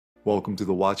Welcome to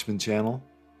the Watchman channel.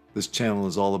 This channel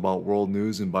is all about world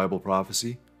news and Bible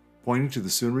prophecy, pointing to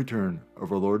the soon return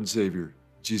of our Lord and Savior,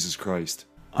 Jesus Christ.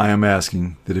 I am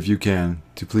asking that if you can,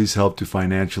 to please help to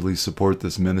financially support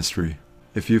this ministry.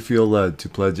 If you feel led to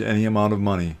pledge any amount of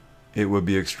money, it would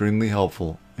be extremely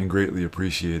helpful and greatly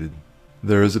appreciated.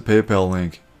 There is a PayPal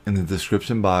link in the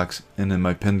description box and in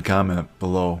my pinned comment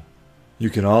below. You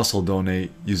can also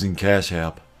donate using Cash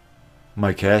App.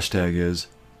 My cash tag is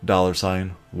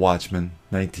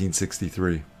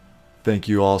 $Watchman1963. Thank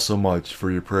you all so much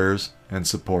for your prayers and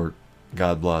support.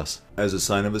 God bless. As a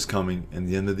sign of his coming and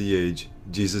the end of the age,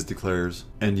 Jesus declares,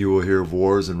 "And you will hear of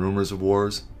wars and rumors of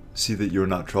wars. See that you are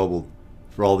not troubled,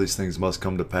 for all these things must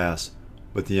come to pass,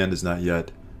 but the end is not yet.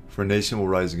 For nation will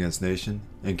rise against nation,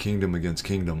 and kingdom against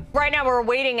kingdom." Right now, we're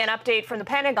awaiting an update from the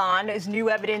Pentagon as new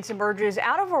evidence emerges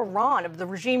out of Iran of the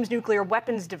regime's nuclear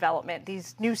weapons development.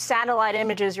 These new satellite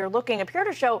images you're looking appear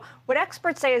to show what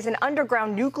experts say is an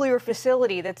underground nuclear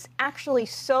facility that's actually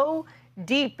so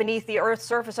deep beneath the Earth's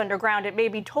surface underground it may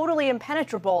be totally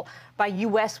impenetrable by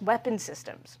U.S. weapon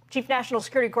systems. Chief National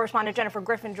Security Correspondent Jennifer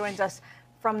Griffin joins us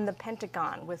from the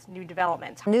Pentagon with new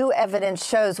developments. New evidence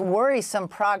shows worrisome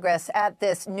progress at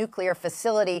this nuclear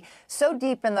facility so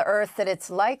deep in the earth that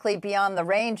it's likely beyond the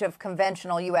range of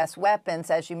conventional U.S. weapons,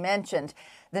 as you mentioned.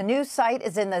 The new site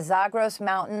is in the Zagros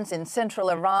Mountains in central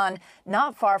Iran,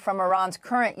 not far from Iran's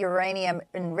current uranium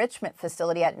enrichment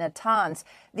facility at Natanz.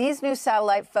 These new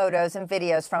satellite photos and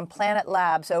videos from Planet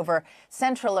Labs over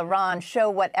central Iran show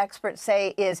what experts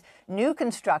say is new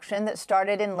construction that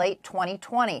started in late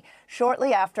 2020,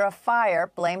 shortly after a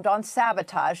fire blamed on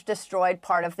sabotage destroyed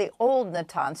part of the old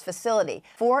Natanz facility.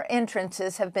 4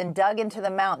 entrances have been dug into the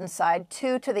mountainside,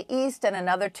 2 to the east and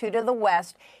another 2 to the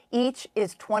west. Each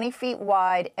is 20 feet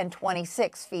wide and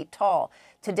 26 feet tall.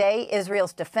 Today,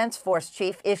 Israel's Defense Force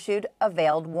chief issued a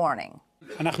veiled warning.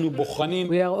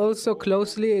 We are also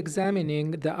closely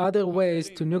examining the other ways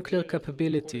to nuclear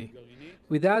capability.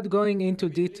 Without going into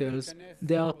details,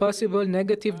 there are possible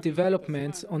negative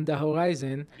developments on the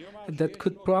horizon that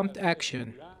could prompt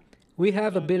action. We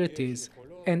have abilities,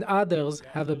 and others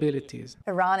have abilities.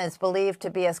 Iran is believed to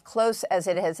be as close as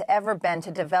it has ever been to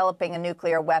developing a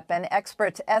nuclear weapon.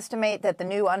 Experts estimate that the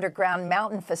new underground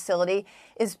mountain facility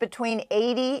is between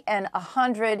 80 and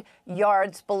 100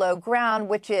 yards below ground,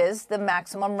 which is the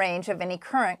maximum range of any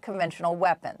current conventional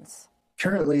weapons.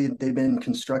 Currently, they've been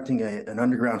constructing an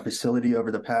underground facility over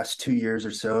the past 2 years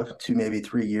or so, 2 maybe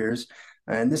 3 years.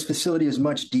 And this facility is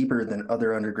much deeper than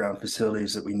other underground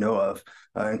facilities that we know of,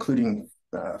 including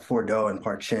Fordo and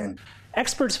Parchin.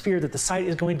 Experts fear that the site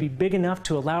is going to be big enough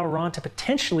to allow Iran to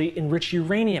potentially enrich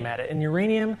uranium at it, and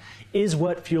uranium is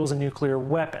what fuels a nuclear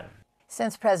weapon.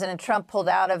 Since President Trump pulled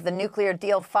out of the nuclear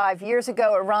deal 5 years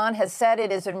ago, Iran has said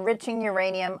it is enriching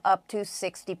uranium up to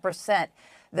 60%,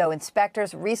 though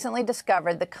inspectors recently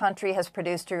discovered the country has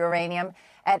produced uranium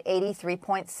at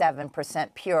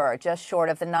 83.7% pure, just short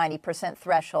of the 90%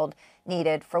 threshold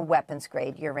needed for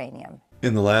weapons-grade uranium.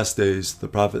 In the last days, the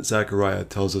prophet Zechariah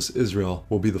tells us Israel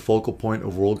will be the focal point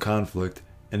of world conflict,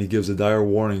 and he gives a dire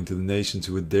warning to the nations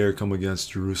who would dare come against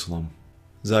Jerusalem.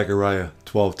 Zechariah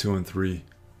 12:2 and 3.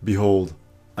 Behold,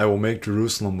 I will make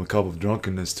Jerusalem a cup of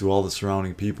drunkenness to all the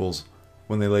surrounding peoples,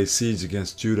 when they lay siege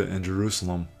against Judah and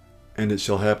Jerusalem. And it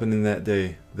shall happen in that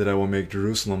day that I will make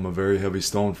Jerusalem a very heavy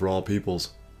stone for all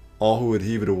peoples. All who would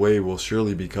heave it away will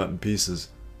surely be cut in pieces,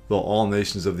 though all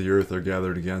nations of the earth are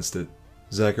gathered against it.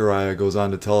 Zechariah goes on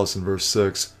to tell us in verse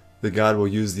 6 that God will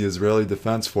use the Israeli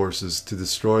defense forces to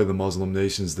destroy the Muslim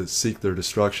nations that seek their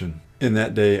destruction. In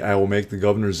that day I will make the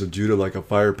governors of Judah like a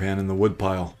firepan in the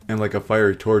woodpile, and like a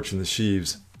fiery torch in the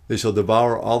sheaves. They shall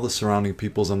devour all the surrounding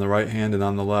peoples on the right hand and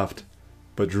on the left.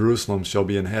 But Jerusalem shall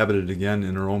be inhabited again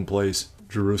in her own place,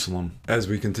 Jerusalem. As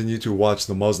we continue to watch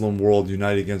the Muslim world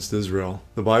unite against Israel,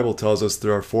 the Bible tells us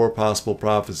there are 4 possible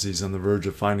prophecies on the verge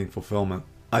of finding fulfillment.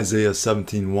 Isaiah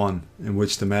 17:1, in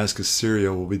which Damascus,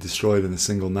 Syria will be destroyed in a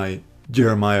single night.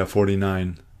 Jeremiah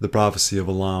 49, the prophecy of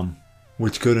Elam,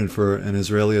 which could infer an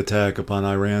Israeli attack upon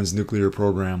Iran's nuclear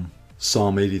program.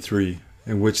 Psalm 83,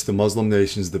 in which the Muslim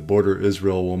nations that border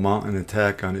Israel will mount an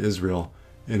attack on Israel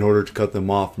in order to cut them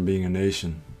off from being a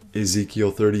nation.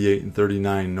 Ezekiel 38 and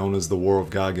 39, known as the War of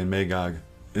Gog and Magog.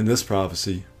 In this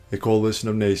prophecy, a coalition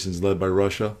of nations led by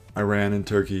Russia, Iran, and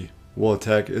Turkey will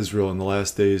attack Israel in the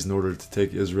last days in order to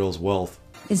take Israel's wealth.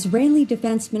 Israeli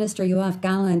Defense Minister Yoav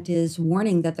Gallant is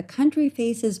warning that the country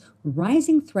faces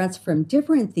rising threats from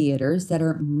different theaters that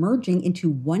are merging into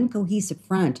one cohesive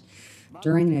front.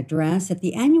 during an address at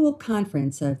the annual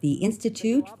conference of the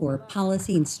Institute for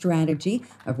Policy and Strategy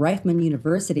of Reichman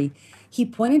University. He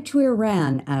pointed to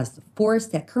Iran as the force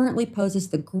that currently poses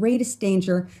the greatest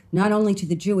danger, not only to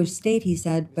the Jewish state, he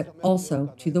said, but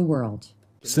also to the world.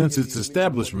 Since its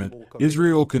establishment,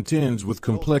 Israel contends with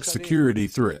complex security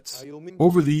threats.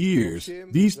 Over the years,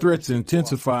 these threats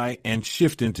intensify and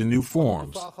shift into new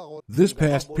forms. This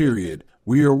past period,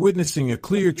 we are witnessing a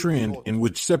clear trend in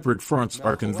which separate fronts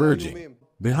are converging.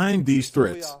 Behind these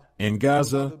threats, in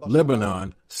Gaza,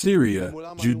 Lebanon, Syria,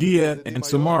 Judea, and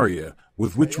Samaria,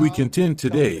 with which we contend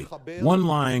today, one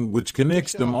line which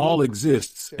connects them all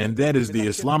exists, and that is the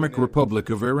Islamic Republic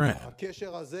of Iran.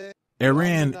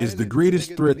 Iran is the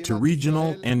greatest threat to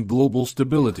regional and global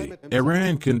stability.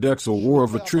 Iran conducts a war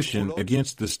of attrition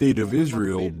against the state of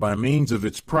Israel by means of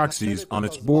its proxies on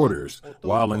its borders,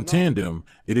 while in tandem,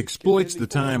 it exploits the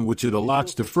time which it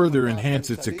allots to further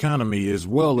enhance its economy as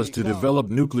well as to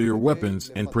develop nuclear weapons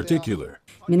in particular.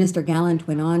 Minister Gallant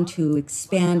went on to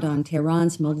expand on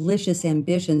Tehran's malicious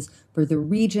ambitions for the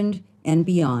region and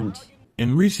beyond.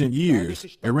 In recent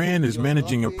years, Iran is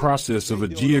managing a process of a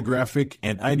geographic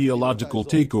and ideological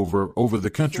takeover over the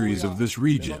countries of this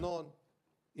region.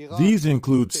 These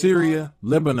include Syria,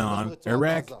 Lebanon,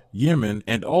 Iraq, Yemen,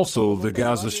 and also the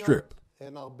Gaza Strip.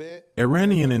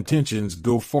 Iranian intentions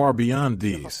go far beyond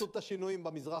these.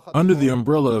 Under the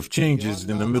umbrella of changes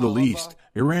in the Middle East,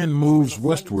 Iran moves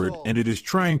westward and it is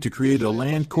trying to create a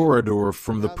land corridor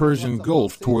from the Persian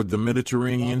Gulf toward the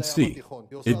Mediterranean Sea.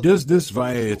 It does this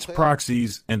via its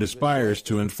proxies and aspires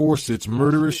to enforce its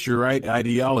murderous Shiite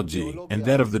ideology and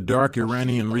that of the dark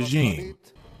Iranian regime.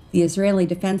 The Israeli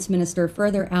defense minister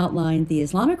further outlined the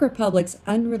Islamic Republic's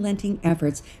unrelenting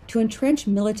efforts to entrench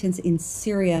militants in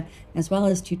Syria, as well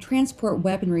as to transport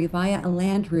weaponry via a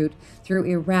land route through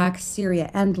Iraq,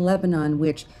 Syria, and Lebanon,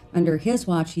 which, under his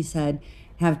watch, he said,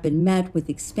 have been met with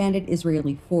expanded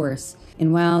Israeli force.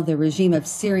 And while the regime of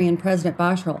Syrian President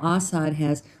Bashar al-Assad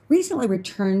has recently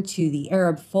returned to the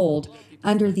Arab fold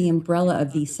under the umbrella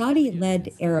of the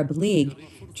Saudi-led Arab League,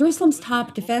 Jerusalem's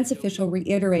top defense official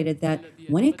reiterated that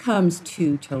when it comes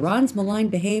to Tehran's malign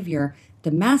behavior,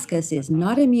 Damascus is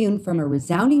not immune from a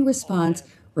resounding response,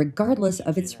 regardless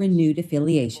of its renewed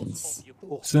affiliations.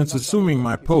 Since assuming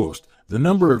my post, the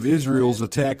number of Israel's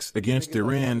attacks against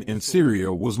Iran in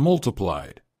Syria was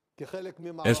multiplied.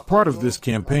 As part of this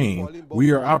campaign,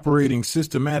 we are operating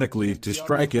systematically to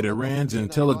strike at Iran's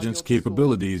intelligence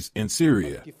capabilities in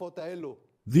Syria.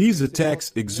 These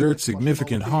attacks exert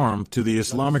significant harm to the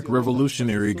Islamic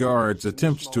Revolutionary Guard's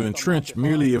attempts to entrench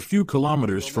merely a few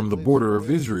kilometers from the border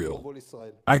of Israel.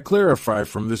 I clarify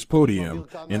from this podium,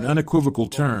 in unequivocal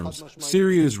terms,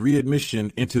 Syria's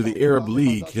readmission into the Arab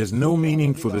League has no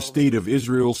meaning for the state of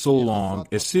Israel so long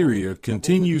as Syria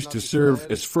continues to serve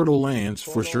as fertile lands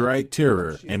for Shiite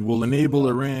terror and will enable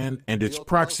Iran and its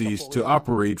proxies to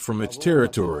operate from its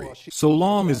territory. So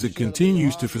long as it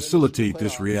continues to facilitate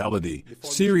this reality,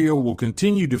 Syria will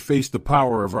continue to face the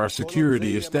power of our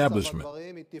security establishment.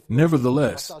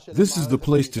 Nevertheless, this is the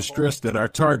place to stress that our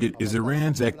target is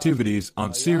Iran's activities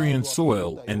on Syrian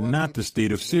soil and not the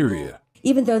state of Syria.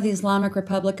 Even though the Islamic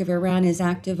Republic of Iran is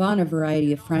active on a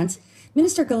variety of fronts,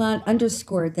 Minister Gallant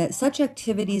underscored that such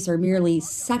activities are merely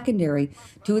secondary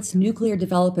to its nuclear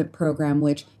development program,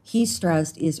 which he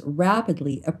stressed is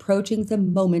rapidly approaching the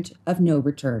moment of no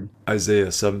return.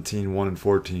 Isaiah 17:1 and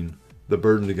 14. The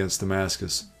burden against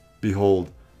Damascus.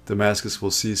 Behold, Damascus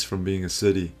will cease from being a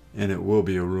city, and it will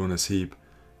be a ruinous heap.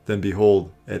 Then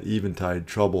behold, at eventide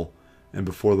trouble, and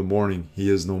before the morning he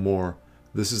is no more.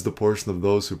 This is the portion of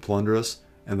those who plunder us,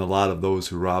 and the lot of those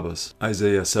who rob us.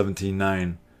 Isaiah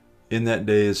 17:9. In that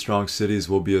day his strong cities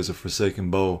will be as a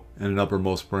forsaken bow, and an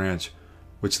uppermost branch,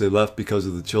 which they left because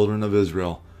of the children of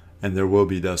Israel, and there will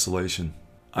be desolation.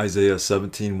 Isaiah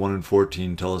 17:1 and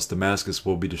 14 tell us Damascus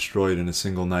will be destroyed in a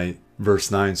single night.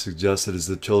 Verse 9 suggests it is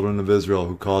the children of Israel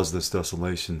who caused this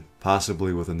desolation,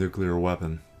 possibly with a nuclear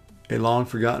weapon. A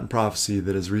long-forgotten prophecy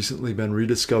that has recently been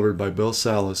rediscovered by Bill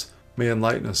Salus may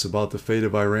enlighten us about the fate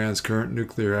of Iran's current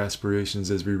nuclear aspirations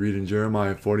as we read in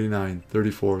Jeremiah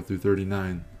 49:34 through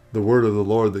 39. The word of the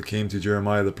Lord that came to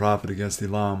Jeremiah the prophet against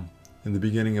Elam in the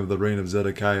beginning of the reign of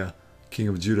Zedekiah, king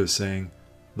of Judah, saying,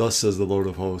 Thus says the Lord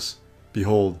of hosts,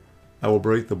 Behold, I will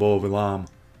break the bow of Elam,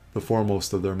 the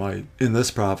foremost of their might. In this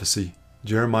prophecy,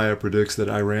 Jeremiah predicts that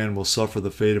Iran will suffer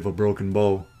the fate of a broken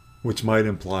bow, which might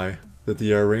imply that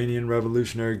the Iranian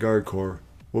Revolutionary Guard Corps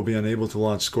will be unable to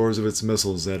launch scores of its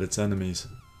missiles at its enemies.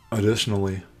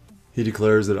 Additionally, he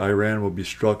declares that Iran will be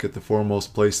struck at the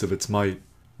foremost place of its might,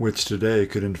 which today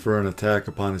could infer an attack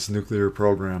upon its nuclear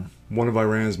program. One of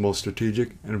Iran's most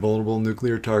strategic and vulnerable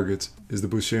nuclear targets is the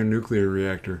Bushehr nuclear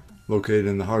reactor, located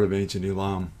in the heart of ancient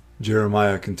Elam.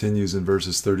 Jeremiah continues in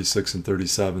verses 36 and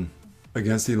 37.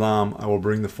 Against Elam I will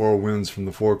bring the four winds from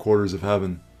the four quarters of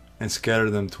heaven, and scatter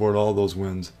them toward all those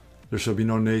winds. There shall be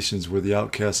no nations where the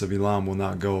outcasts of Elam will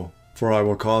not go. For I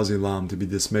will cause Elam to be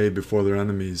dismayed before their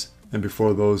enemies, and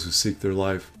before those who seek their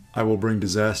life. I will bring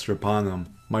disaster upon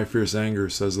them, my fierce anger,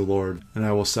 says the Lord, and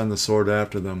I will send the sword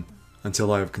after them,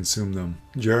 until I have consumed them.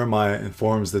 Jeremiah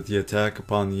informs that the attack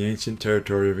upon the ancient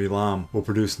territory of Elam will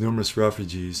produce numerous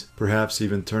refugees, perhaps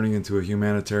even turning into a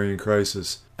humanitarian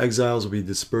crisis. Exiles will be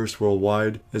dispersed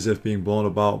worldwide, as if being blown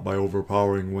about by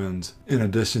overpowering winds. In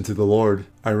addition to the Lord,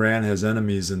 Iran has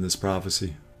enemies in this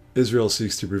prophecy. Israel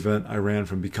seeks to prevent Iran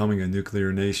from becoming a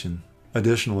nuclear nation.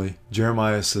 Additionally,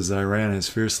 Jeremiah says that Iran has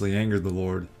fiercely angered the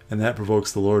Lord, and that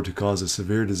provokes the Lord to cause a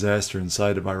severe disaster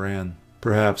inside of Iran.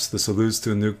 Perhaps this alludes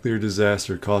to a nuclear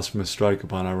disaster caused from a strike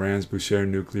upon Iran's Bushehr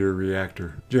nuclear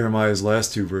reactor. Jeremiah's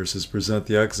last two verses present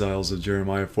the exiles of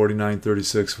Jeremiah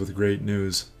 49:36 with great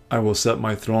news. I will set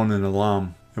my throne in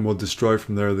Elam, and will destroy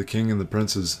from there the king and the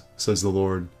princes, says the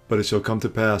Lord. But it shall come to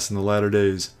pass in the latter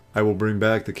days, I will bring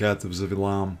back the captives of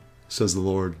Elam, says the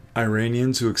Lord.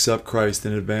 Iranians who accept Christ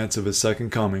in advance of his second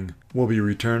coming will be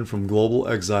returned from global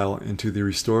exile into the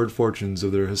restored fortunes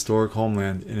of their historic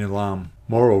homeland in Elam.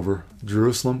 Moreover,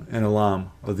 Jerusalem and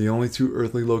Elam are the only two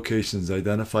earthly locations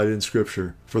identified in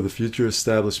Scripture for the future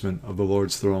establishment of the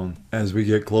Lord's throne. As we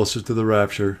get closer to the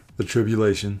rapture, the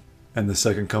tribulation, and the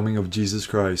second coming of Jesus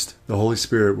Christ, the Holy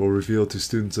Spirit will reveal to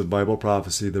students of Bible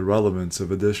prophecy the relevance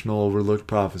of additional overlooked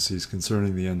prophecies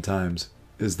concerning the end times.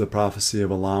 Is the prophecy of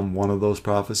Elam one of those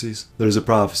prophecies? There's a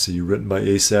prophecy written by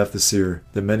Asaph the seer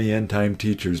that many end-time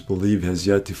teachers believe has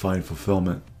yet to find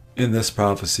fulfillment. In this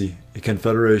prophecy, a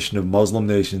confederation of Muslim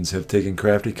nations have taken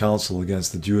crafty counsel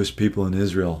against the Jewish people in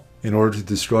Israel in order to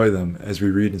destroy them, as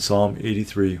we read in Psalm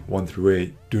 83,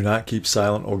 1-8. Do not keep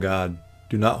silent, O God.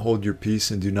 Do not hold your peace,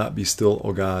 and do not be still,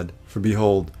 O God. For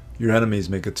behold, your enemies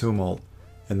make a tumult,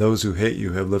 and those who hate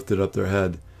you have lifted up their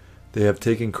head. They have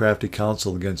taken crafty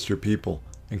counsel against your people,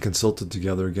 and consulted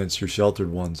together against your sheltered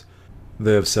ones.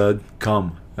 They have said,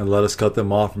 Come, and let us cut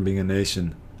them off from being a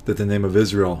nation, that the name of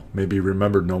Israel may be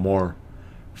remembered no more.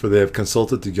 For they have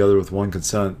consulted together with one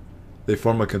consent. They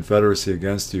form a confederacy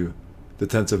against you. The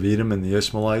tents of Edom and the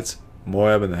Ishmaelites,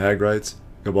 Moab and the Hagrites,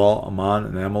 Gebal, Ammon,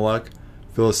 and Amalek,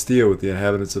 Philistia with the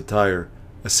inhabitants of Tyre.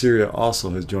 Assyria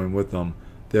also has joined with them.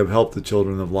 They have helped the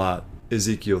children of Lot.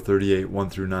 Ezekiel 38,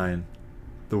 1-9.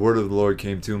 The word of the Lord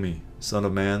came to me. Son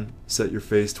of man, set your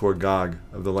face toward Gog,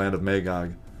 of the land of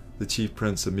Magog, the chief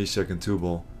prince of Meshech and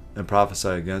Tubal, and prophesy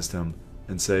against him,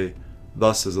 and say,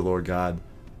 Thus says the Lord God,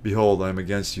 Behold, I am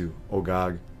against you, O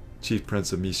Gog, chief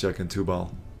prince of Meshech and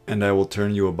Tubal. And I will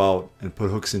turn you about, and put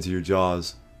hooks into your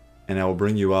jaws, and I will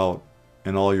bring you out,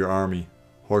 and all your army,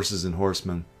 horses and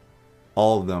horsemen,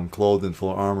 all of them clothed in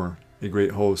full armor, a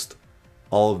great host,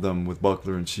 all of them with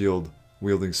buckler and shield,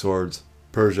 wielding swords.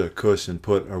 Persia, Cush, and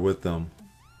Put are with them,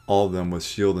 all of them with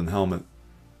shield and helmet.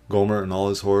 Gomer and all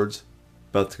his hordes,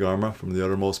 Beth-Garma from the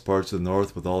uttermost parts of the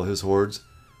north with all his hordes.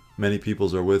 Many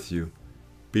peoples are with you.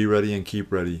 Be ready and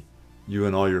keep ready, you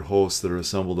and all your hosts that are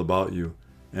assembled about you,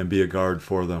 and be a guard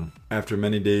for them. After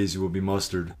many days you will be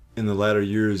mustered. In the latter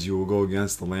years you will go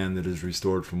against the land that is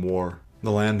restored from war,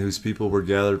 the land whose people were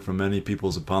gathered from many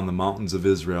peoples upon the mountains of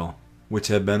Israel, which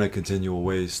had been a continual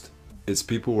waste. Its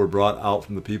people were brought out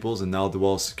from the peoples and now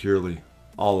dwell securely,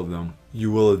 all of them.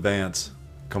 You will advance,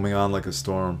 coming on like a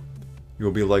storm. You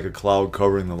will be like a cloud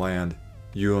covering the land,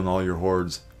 you and all your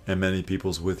hordes, and many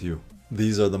peoples with you.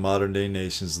 These are the modern-day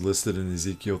nations listed in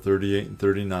Ezekiel 38 and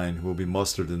 39 who will be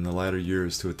mustered in the latter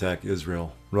years to attack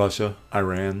Israel: Russia,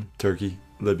 Iran, Turkey,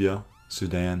 Libya,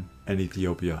 Sudan, and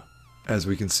Ethiopia. As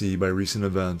we can see by recent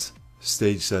events,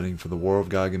 stage setting for the war of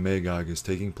Gog and Magog is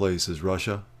taking place as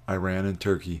Russia, Iran, and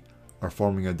Turkey are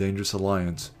forming a dangerous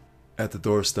alliance at the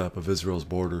doorstep of Israel's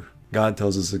border. God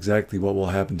tells us exactly what will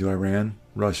happen to Iran,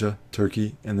 Russia,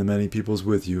 Turkey, and the many peoples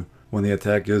with you when they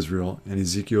attack Israel in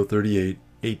Ezekiel 38,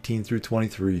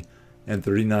 18-23, and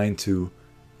 39-2,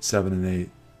 7 and 8.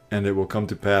 And it will come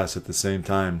to pass at the same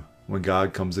time, when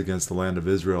God comes against the land of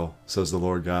Israel, says the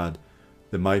Lord God,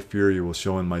 that my fury will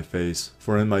show in my face.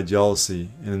 For in my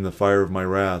jealousy and in the fire of my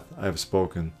wrath I have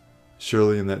spoken.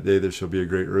 Surely in that day there shall be a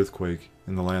great earthquake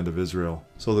in the land of Israel,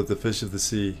 so that the fish of the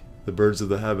sea, the birds of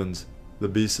the heavens, the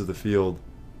beasts of the field,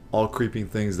 all creeping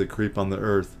things that creep on the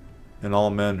earth, and all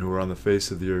men who are on the face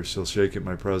of the earth shall shake at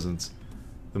my presence.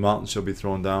 The mountains shall be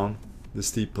thrown down, the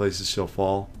steep places shall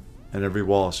fall, and every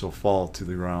wall shall fall to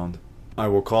the ground. I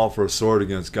will call for a sword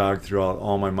against Gog throughout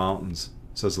all my mountains,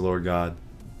 says the Lord God.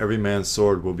 Every man's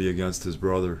sword will be against his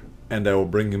brother, and I will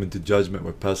bring him into judgment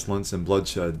with pestilence and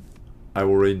bloodshed. I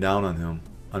will rain down on him,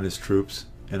 on his troops,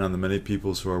 and on the many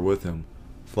peoples who are with him,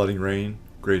 flooding rain,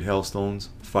 great hailstones,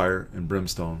 fire, and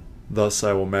brimstone. Thus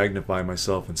I will magnify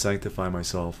myself and sanctify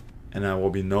myself, and I will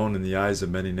be known in the eyes of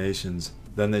many nations.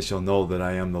 Then they shall know that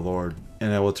I am the Lord.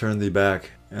 And I will turn thee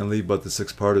back, and leave but the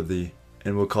sixth part of thee,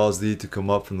 and will cause thee to come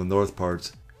up from the north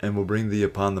parts, and will bring thee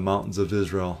upon the mountains of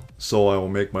Israel. So I will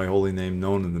make my holy name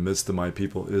known in the midst of my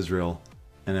people Israel,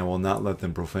 and I will not let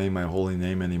them profane my holy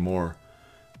name any more.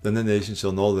 Then the nations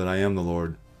shall know that I am the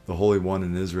Lord, the Holy One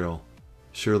in Israel.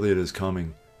 Surely it is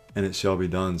coming, and it shall be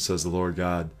done, says the Lord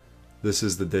God. This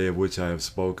is the day of which I have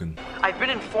spoken. I've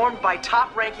been informed by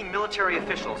top-ranking military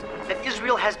officials that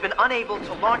Israel has been unable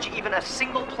to launch even a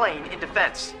single plane in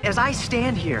defense. As I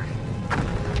stand here,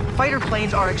 fighter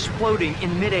planes are exploding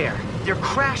in midair. They're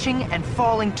crashing and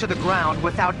falling to the ground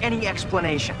without any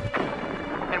explanation.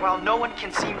 And while no one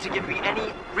can seem to give me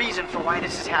any reason for why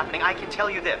this is happening, I can tell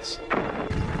you this.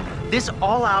 This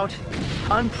all-out,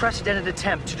 unprecedented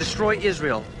attempt to destroy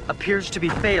Israel appears to be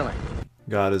failing.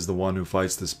 God is the one who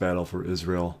fights this battle for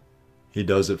Israel. He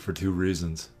does it for two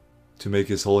reasons. To make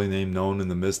his holy name known in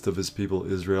the midst of his people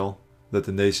Israel, that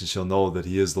the nations shall know that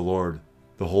he is the Lord,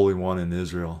 the Holy One in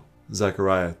Israel.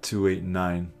 Zechariah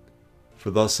 2:8-9.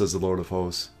 For thus says the Lord of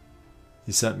hosts,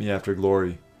 He sent me after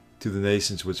glory to the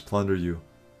nations which plunder you.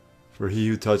 For he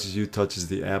who touches you touches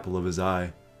the apple of his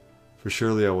eye. For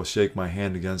surely I will shake my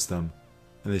hand against them,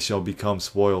 and they shall become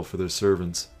spoil for their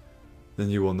servants. Then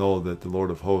you will know that the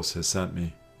Lord of hosts has sent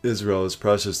me. Israel is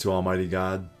precious to Almighty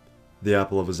God, the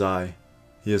apple of his eye.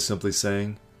 He is simply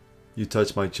saying, you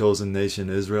touch my chosen nation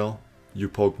Israel, you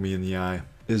poke me in the eye.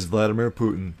 Is Vladimir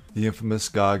Putin the infamous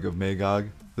Gog of Magog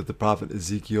that the prophet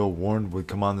Ezekiel warned would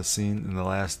come on the scene in the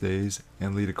last days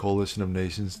and lead a coalition of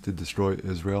nations to destroy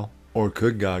Israel? Or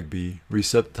could Gog be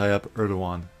Recep Tayyip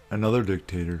Erdogan, another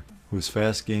dictator who is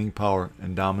fast gaining power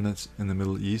and dominance in the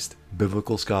Middle East?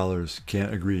 Biblical scholars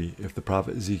can't agree if the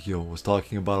prophet Ezekiel was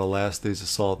talking about a last days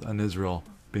assault on Israel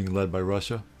being led by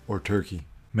Russia or Turkey.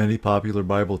 Many popular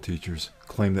Bible teachers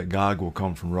claim that Gog will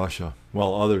come from Russia,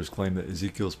 while others claim that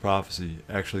Ezekiel's prophecy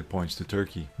actually points to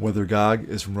Turkey. Whether Gog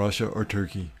is from Russia or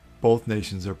Turkey, both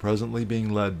nations are presently being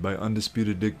led by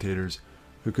undisputed dictators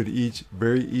who could each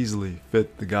very easily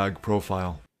fit the Gog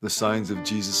profile. The signs of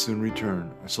Jesus' soon return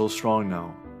are so strong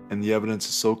now, and the evidence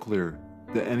is so clear,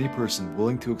 that any person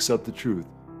willing to accept the truth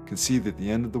can see that the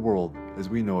end of the world as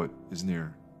we know it is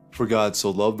near. For God so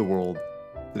loved the world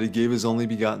that he gave his only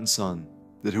begotten Son,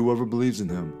 that whoever believes in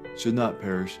him should not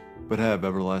perish, but have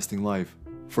everlasting life.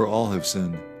 For all have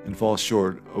sinned and fall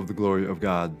short of the glory of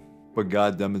God. But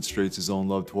God demonstrates his own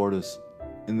love toward us,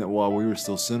 in that while we were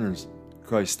still sinners,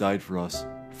 Christ died for us.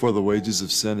 For the wages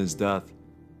of sin is death,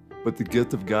 but the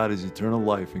gift of God is eternal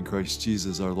life in Christ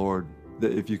Jesus our Lord.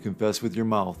 That if you confess with your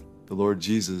mouth the Lord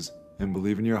Jesus, and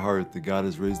believe in your heart that God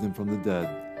has raised him from the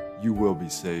dead, you will be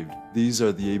saved. These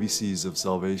are the ABCs of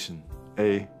salvation.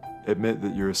 A. Admit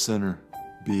that you're a sinner.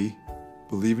 B.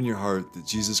 Believe in your heart that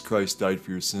Jesus Christ died for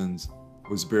your sins,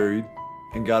 was buried,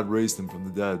 and God raised him from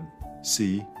the dead.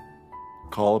 C.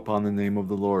 Call upon the name of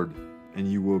the Lord,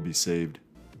 and you will be saved.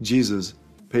 Jesus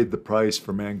paid the price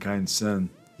for mankind's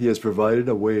sin. He has provided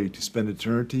a way to spend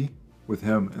eternity with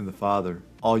him and the Father.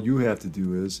 All you have to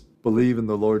do is believe in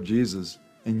the Lord Jesus,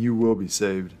 and you will be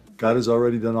saved. God has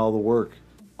already done all the work.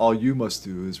 All you must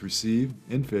do is receive,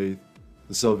 in faith,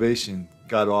 the salvation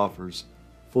God offers.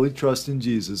 Fully trust in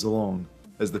Jesus alone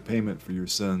as the payment for your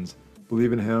sins.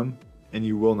 Believe in him, and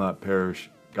you will not perish.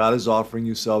 God is offering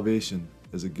you salvation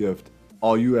as a gift.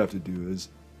 All you have to do is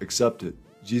accept it.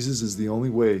 Jesus is the only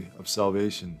way of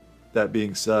salvation. That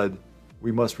being said,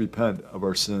 we must repent of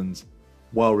our sins.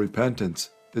 While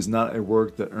repentance is not a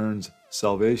work that earns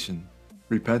salvation,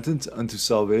 repentance unto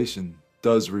salvation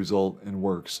does result in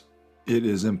works. It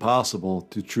is impossible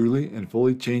to truly and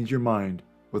fully change your mind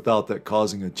without that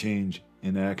causing a change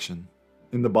in action.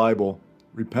 In the Bible,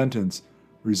 repentance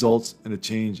results in a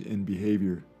change in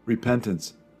behavior.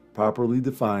 Repentance, properly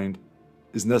defined,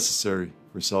 is necessary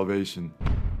for salvation.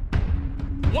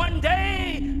 One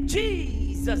day,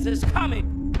 Jesus is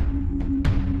coming.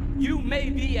 You may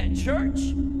be at church.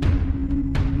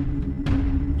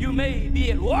 You may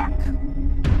be at work.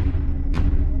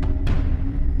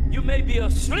 You may be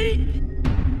asleep.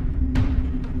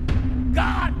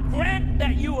 God grant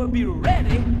that you will be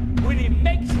ready when he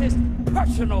makes his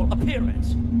personal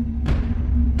appearance.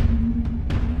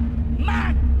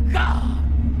 My God,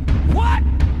 what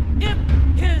if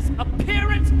his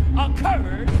appearance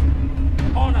occurs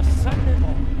on a Sunday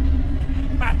morning?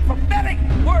 my prophetic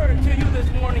word to you this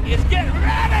morning is get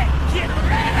ready! Get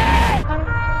ready!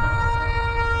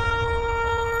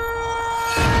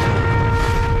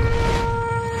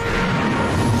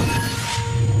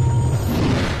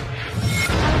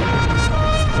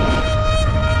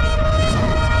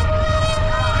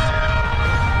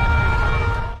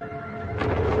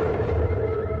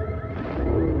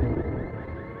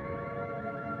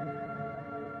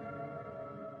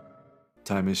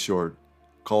 Time is short.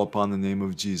 Call upon the name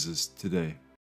of Jesus today.